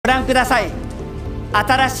覧ください。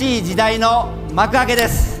新しい時代の幕開けで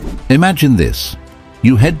す。Imagine this.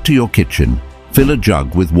 You head to your kitchen, fill a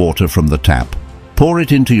jug with water from the tap, pour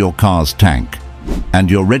it into your car's tank, and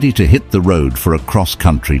you're ready to hit the road for a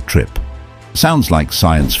cross-country trip. Sounds like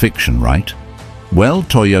science fiction, right? Well,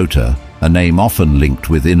 Toyota, a name often linked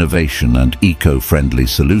with innovation and eco-friendly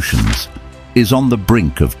solutions, is on the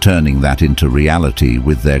brink of turning that into reality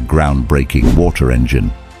with their groundbreaking water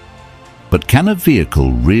engine. But can a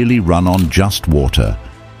vehicle really run on just water?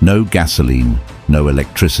 No gasoline, no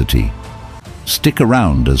electricity. Stick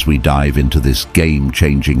around as we dive into this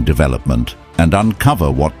game-changing development and uncover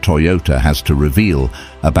what Toyota has to reveal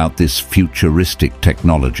about this futuristic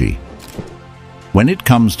technology. When it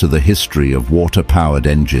comes to the history of water-powered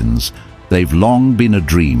engines, they've long been a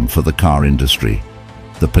dream for the car industry.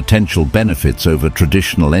 The potential benefits over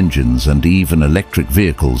traditional engines and even electric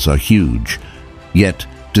vehicles are huge. Yet,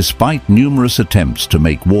 despite numerous attempts to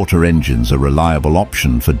make water engines a reliable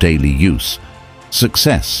option for daily use,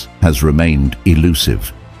 success has remained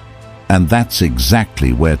elusive. And that's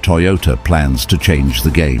exactly where Toyota plans to change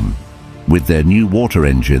the game. With their new water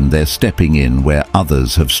engine, they're stepping in where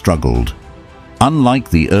others have struggled. Unlike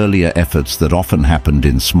the earlier efforts that often happened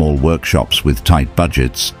in small workshops with tight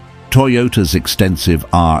budgets, Toyota's extensive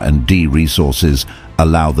R&D resources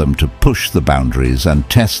allow them to push the boundaries and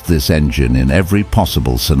test this engine in every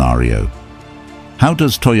possible scenario. How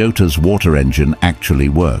does Toyota's water engine actually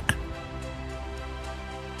work?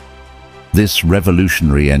 This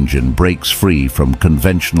revolutionary engine breaks free from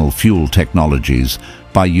conventional fuel technologies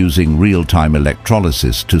by using real-time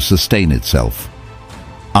electrolysis to sustain itself.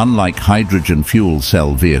 Unlike hydrogen fuel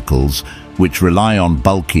cell vehicles, which rely on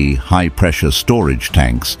bulky, high-pressure storage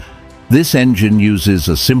tanks, this engine uses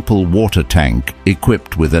a simple water tank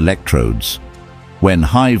equipped with electrodes. When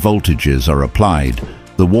high voltages are applied,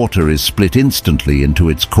 the water is split instantly into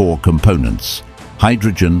its core components,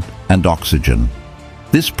 hydrogen and oxygen.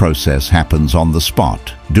 This process happens on the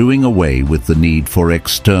spot, doing away with the need for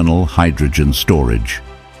external hydrogen storage.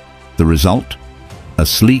 The result? A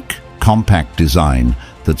sleek, compact design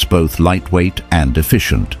that's both lightweight and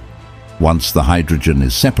efficient. Once the hydrogen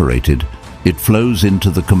is separated, it flows into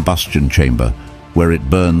the combustion chamber, where it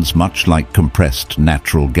burns much like compressed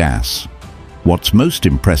natural gas. What's most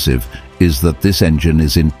impressive is that this engine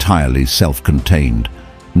is entirely self-contained.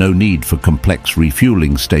 No need for complex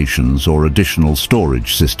refueling stations or additional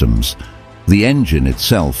storage systems. The engine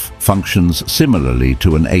itself functions similarly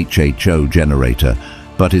to an HHO generator,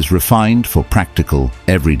 but is refined for practical,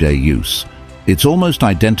 everyday use. It's almost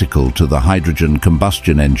identical to the hydrogen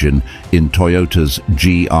combustion engine in Toyota's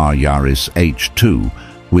GR Yaris H2,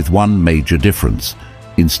 with one major difference.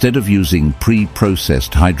 Instead of using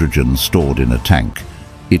pre-processed hydrogen stored in a tank,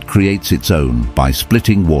 it creates its own by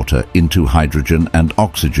splitting water into hydrogen and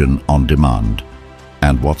oxygen on demand.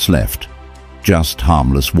 And what's left? Just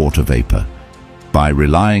harmless water vapor. By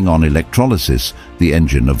relying on electrolysis, the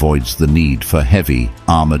engine avoids the need for heavy,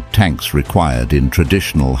 armored tanks required in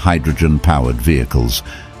traditional hydrogen-powered vehicles,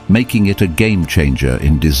 making it a game-changer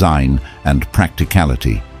in design and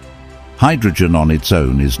practicality. Hydrogen on its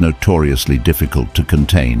own is notoriously difficult to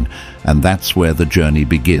contain, and that's where the journey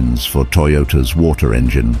begins for Toyota's water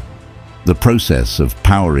engine. The process of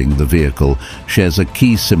powering the vehicle shares a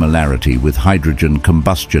key similarity with hydrogen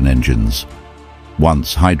combustion engines.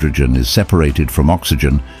 Once hydrogen is separated from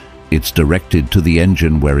oxygen, it's directed to the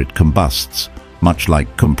engine where it combusts, much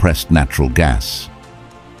like compressed natural gas.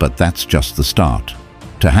 But that's just the start.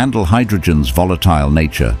 To handle hydrogen's volatile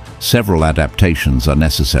nature, several adaptations are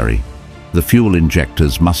necessary. The fuel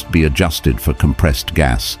injectors must be adjusted for compressed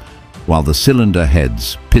gas, while the cylinder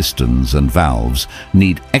heads, pistons and valves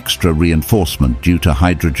need extra reinforcement due to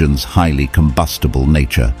hydrogen's highly combustible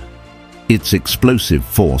nature. Its explosive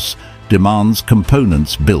force demands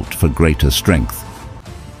components built for greater strength.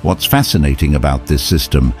 What's fascinating about this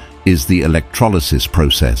system is the electrolysis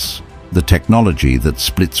process. The technology that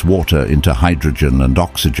splits water into hydrogen and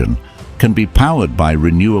oxygen can be powered by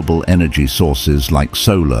renewable energy sources like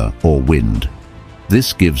solar or wind.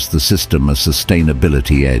 This gives the system a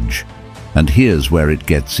sustainability edge. And here's where it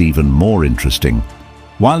gets even more interesting.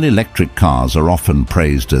 While electric cars are often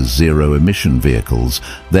praised as zero-emission vehicles,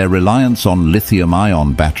 their reliance on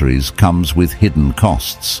lithium-ion batteries comes with hidden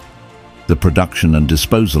costs. The production and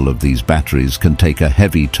disposal of these batteries can take a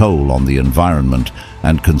heavy toll on the environment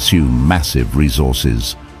and consume massive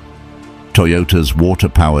resources. Toyota's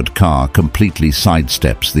water-powered car completely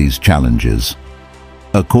sidesteps these challenges.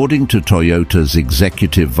 According to Toyota's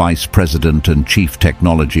Executive Vice President and Chief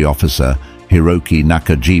Technology Officer, Hiroki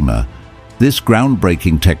Nakajima, this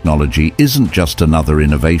groundbreaking technology isn't just another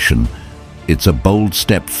innovation, It's a bold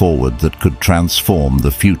step forward that could transform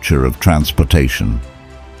the future of transportation.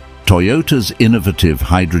 Toyota's innovative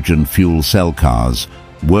hydrogen fuel cell cars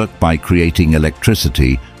work by creating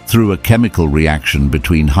electricity through a chemical reaction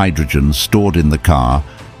between hydrogen stored in the car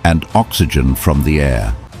and oxygen from the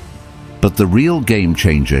air. But the real game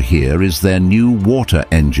changer here is their new water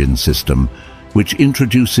engine system, which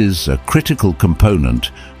introduces a critical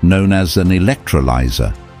component known as an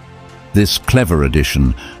electrolyzer. This clever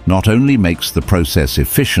addition not only makes the process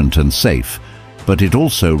efficient and safe, but it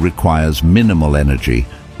also requires minimal energy,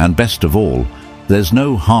 and best of all, there's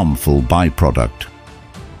no harmful byproduct.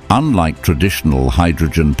 Unlike traditional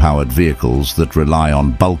hydrogen-powered vehicles that rely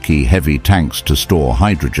on bulky, heavy tanks to store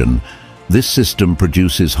hydrogen, this system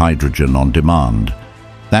produces hydrogen on demand.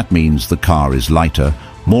 That means the car is lighter,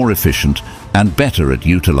 more efficient, and better at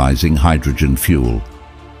utilizing hydrogen fuel.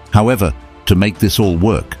 However, to make this all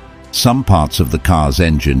work, some parts of the car's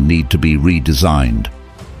engine need to be redesigned.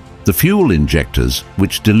 The fuel injectors,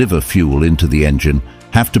 which deliver fuel into the engine,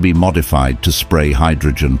 have to be modified to spray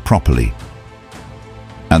hydrogen properly.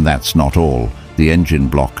 And that's not all. The engine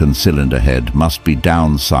block and cylinder head must be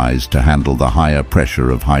downsized to handle the higher pressure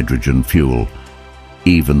of hydrogen fuel.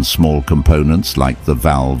 Even small components like the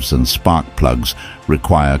valves and spark plugs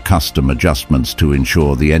require custom adjustments to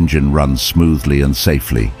ensure the engine runs smoothly and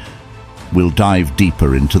safely. We'll dive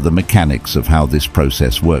deeper into the mechanics of how this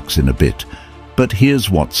process works in a bit, but here's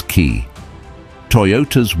what's key.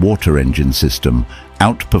 Toyota's water engine system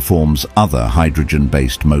outperforms other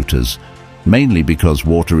hydrogen-based motors, mainly because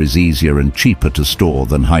water is easier and cheaper to store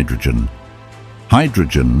than hydrogen.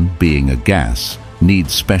 Hydrogen, being a gas,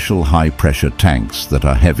 needs special high-pressure tanks that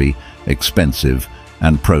are heavy, expensive,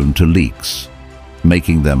 and prone to leaks,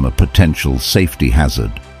 making them a potential safety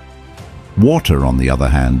hazard. Water, on the other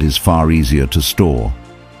hand, is far easier to store.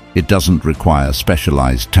 It doesn't require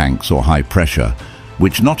specialized tanks or high pressure,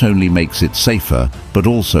 which not only makes it safer, but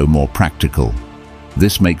also more practical.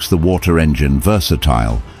 This makes the water engine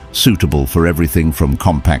versatile, suitable for everything from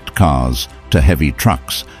compact cars to heavy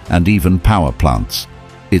trucks and even power plants.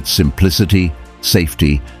 Its simplicity,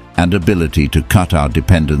 safety, and ability to cut our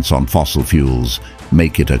dependence on fossil fuels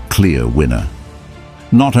make it a clear winner.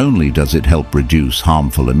 Not only does it help reduce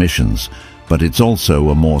harmful emissions, but it's also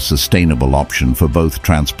a more sustainable option for both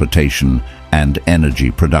transportation and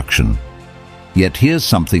energy production. Yet here's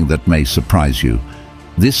something that may surprise you.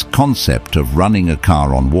 This concept of running a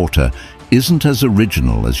car on water isn't as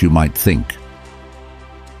original as you might think.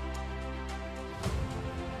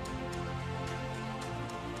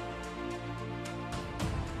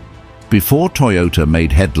 Before Toyota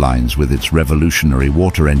made headlines with its revolutionary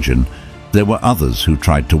water engine, there were others who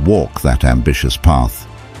tried to walk that ambitious path.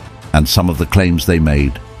 And some of the claims they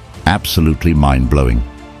made, absolutely mind-blowing.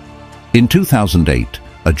 In 2008,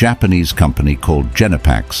 a Japanese company called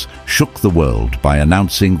Genepax shook the world by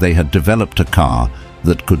announcing they had developed a car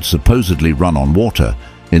that could supposedly run on water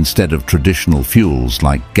instead of traditional fuels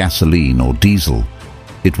like gasoline or diesel.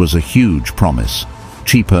 It was a huge promise,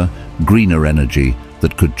 cheaper, greener energy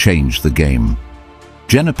that could change the game.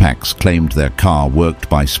 Genepax claimed their car worked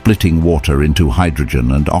by splitting water into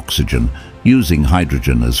hydrogen and oxygen, using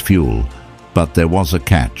hydrogen as fuel. But there was a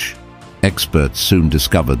catch. Experts soon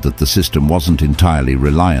discovered that the system wasn't entirely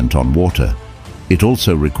reliant on water. It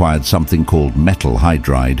also required something called metal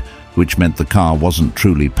hydride, which meant the car wasn't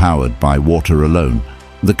truly powered by water alone.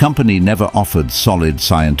 The company never offered solid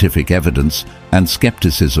scientific evidence, and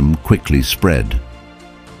skepticism quickly spread.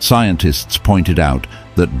 Scientists pointed out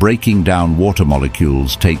that breaking down water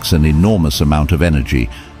molecules takes an enormous amount of energy,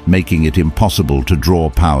 making it impossible to draw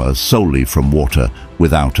power solely from water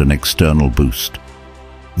without an external boost.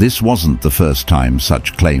 This wasn't the first time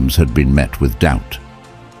such claims had been met with doubt.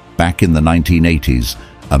 Back in the 1980s,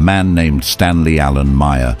 a man named Stanley Allen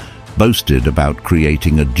Meyer boasted about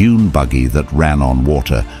creating a dune buggy that ran on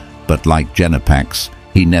water, but like Genepax,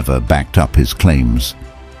 he never backed up his claims.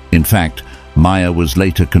 In fact, Meyer was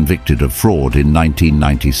later convicted of fraud in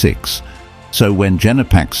 1996. So when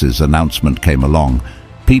Genepax's announcement came along,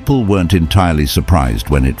 people weren't entirely surprised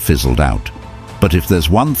when it fizzled out. But if there's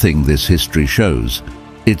one thing this history shows,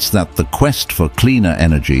 it's that the quest for cleaner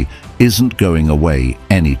energy isn't going away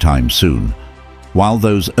anytime soon. While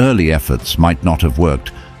those early efforts might not have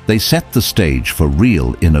worked, they set the stage for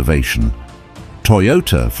real innovation.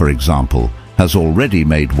 Toyota, for example, has already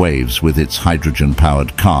made waves with its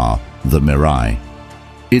hydrogen-powered car, the Mirai.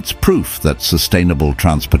 It's proof that sustainable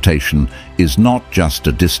transportation is not just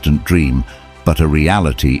a distant dream, but a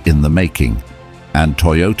reality in the making. And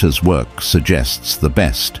Toyota's work suggests the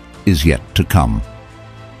best is yet to come.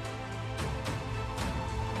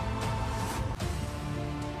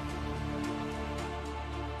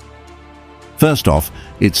 First off,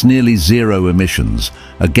 it's nearly zero emissions,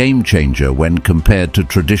 a game changer when compared to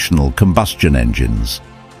traditional combustion engines.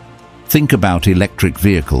 Think about electric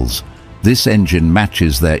vehicles. This engine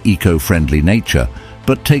matches their eco-friendly nature,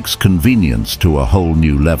 but takes convenience to a whole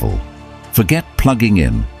new level. Forget plugging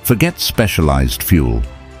in, forget specialized fuel.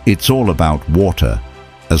 It's all about water.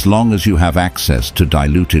 As long as you have access to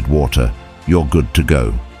diluted water, you're good to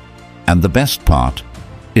go. And the best part?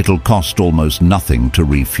 It'll cost almost nothing to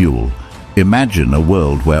refuel. Imagine a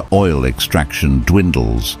world where oil extraction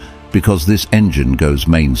dwindles because this engine goes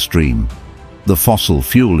mainstream. The fossil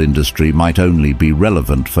fuel industry might only be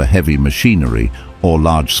relevant for heavy machinery or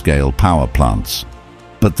large-scale power plants.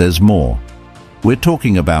 But there's more. We're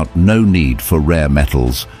talking about no need for rare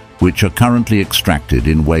metals, which are currently extracted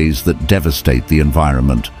in ways that devastate the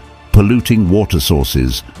environment, polluting water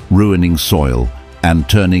sources, ruining soil, and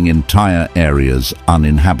turning entire areas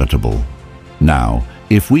uninhabitable. Now,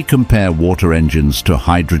 if we compare water engines to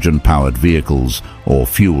hydrogen-powered vehicles or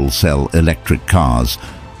fuel cell electric cars,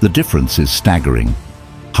 the difference is staggering.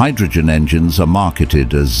 Hydrogen engines are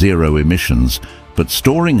marketed as zero emissions, but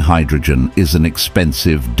storing hydrogen is an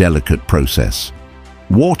expensive, delicate process.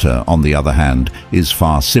 Water, on the other hand, is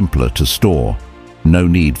far simpler to store. No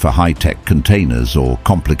need for high-tech containers or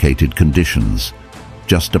complicated conditions.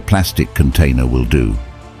 Just a plastic container will do.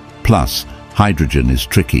 Plus, hydrogen is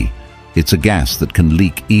tricky. It's a gas that can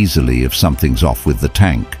leak easily if something's off with the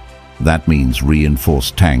tank. That means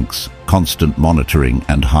reinforced tanks, constant monitoring,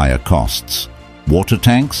 and higher costs. Water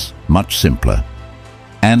tanks? Much simpler.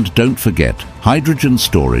 And don't forget, hydrogen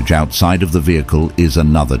storage outside of the vehicle is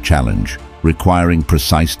another challenge, requiring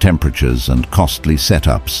precise temperatures and costly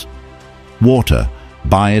setups. Water,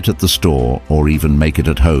 buy it at the store or even make it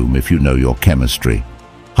at home if you know your chemistry.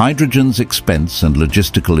 Hydrogen's expense and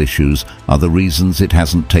logistical issues are the reasons it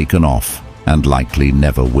hasn't taken off and likely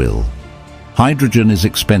never will. Hydrogen is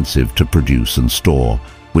expensive to produce and store,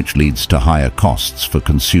 which leads to higher costs for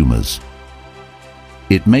consumers.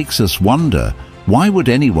 It makes us wonder, why would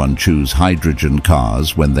anyone choose hydrogen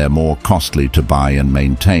cars when they're more costly to buy and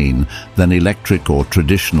maintain than electric or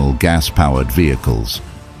traditional gas-powered vehicles?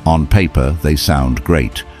 On paper, they sound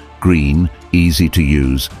great, green, easy to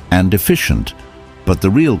use, and efficient. But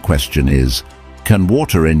the real question is, can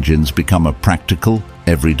water engines become a practical,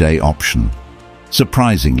 everyday option?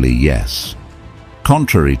 Surprisingly, yes.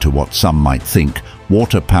 Contrary to what some might think,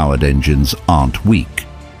 water-powered engines aren't weak.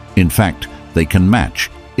 In fact, they can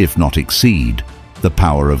match, if not exceed, the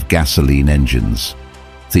power of gasoline engines.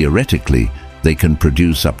 Theoretically, they can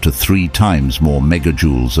produce up to 3 times more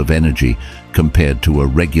megajoules of energy compared to a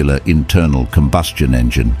regular internal combustion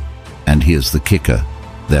engine. And here's the kicker,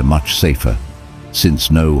 they're much safer.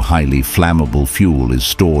 Since no highly flammable fuel is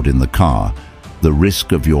stored in the car, the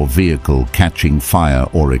risk of your vehicle catching fire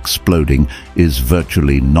or exploding is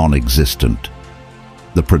virtually non-existent.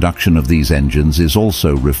 The production of these engines is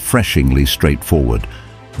also refreshingly straightforward.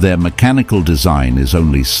 Their mechanical design is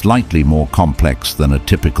only slightly more complex than a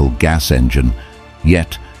typical gas engine,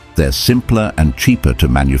 yet they're simpler and cheaper to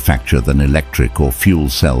manufacture than electric or fuel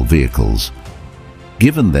cell vehicles.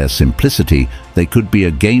 Given their simplicity, they could be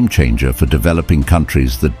a game changer for developing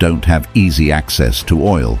countries that don't have easy access to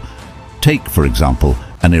oil. Take, for example,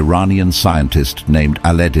 an Iranian scientist named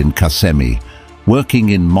Aledin Qasemi. Working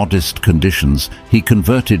in modest conditions, he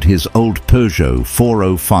converted his old Peugeot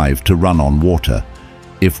 405 to run on water.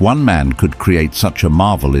 If one man could create such a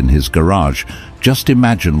marvel in his garage, just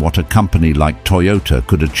imagine what a company like Toyota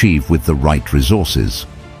could achieve with the right resources.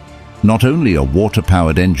 Not only are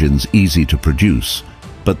water-powered engines easy to produce,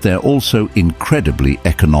 but they're also incredibly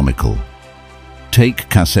economical. Take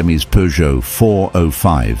Qasemi's Peugeot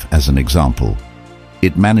 405 as an example.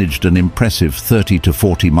 It managed an impressive 30 to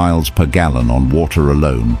 40 miles per gallon on water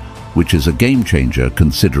alone, which is a game changer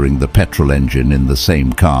considering the petrol engine in the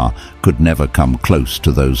same car could never come close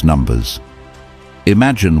to those numbers.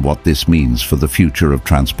 Imagine what this means for the future of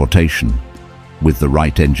transportation. With the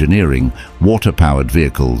right engineering, water-powered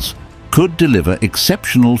vehicles could deliver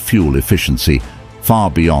exceptional fuel efficiency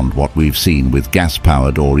far beyond what we've seen with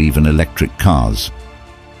gas-powered or even electric cars.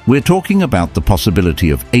 We're talking about the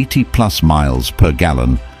possibility of 80+ miles per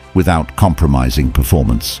gallon without compromising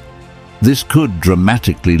performance. This could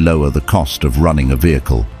dramatically lower the cost of running a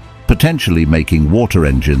vehicle, potentially making water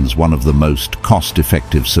engines one of the most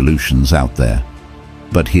cost-effective solutions out there.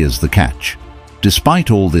 But here's the catch.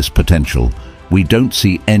 Despite all this potential, we don't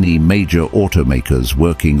see any major automakers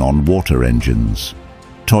working on water engines.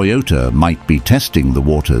 Toyota might be testing the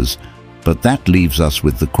waters, but that leaves us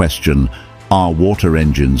with the question, are water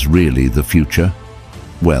engines really the future?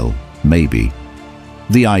 Well, maybe.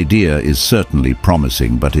 The idea is certainly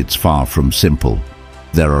promising, but it's far from simple.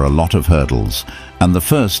 There are a lot of hurdles, and the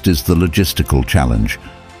first is the logistical challenge.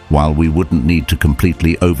 While we wouldn't need to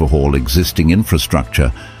completely overhaul existing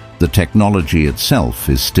infrastructure, the technology itself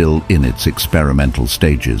is still in its experimental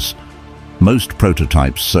stages. Most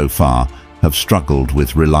prototypes so far have struggled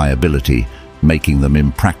with reliability, making them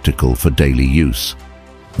impractical for daily use.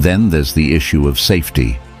 Then there's the issue of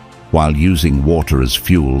safety. While using water as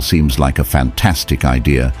fuel seems like a fantastic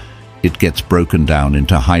idea, it gets broken down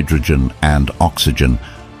into hydrogen and oxygen,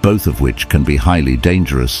 both of which can be highly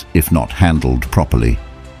dangerous if not handled properly.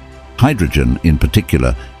 Hydrogen, in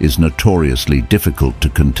particular, is notoriously difficult to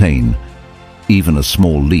contain. Even a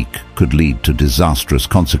small leak could lead to disastrous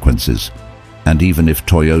consequences. And even if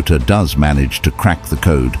Toyota does manage to crack the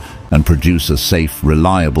code and produce a safe,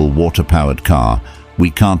 reliable water-powered car, we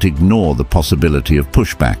can't ignore the possibility of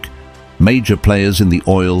pushback. Major players in the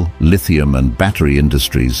oil, lithium and battery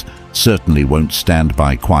industries certainly won't stand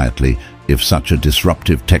by quietly if such a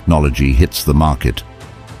disruptive technology hits the market.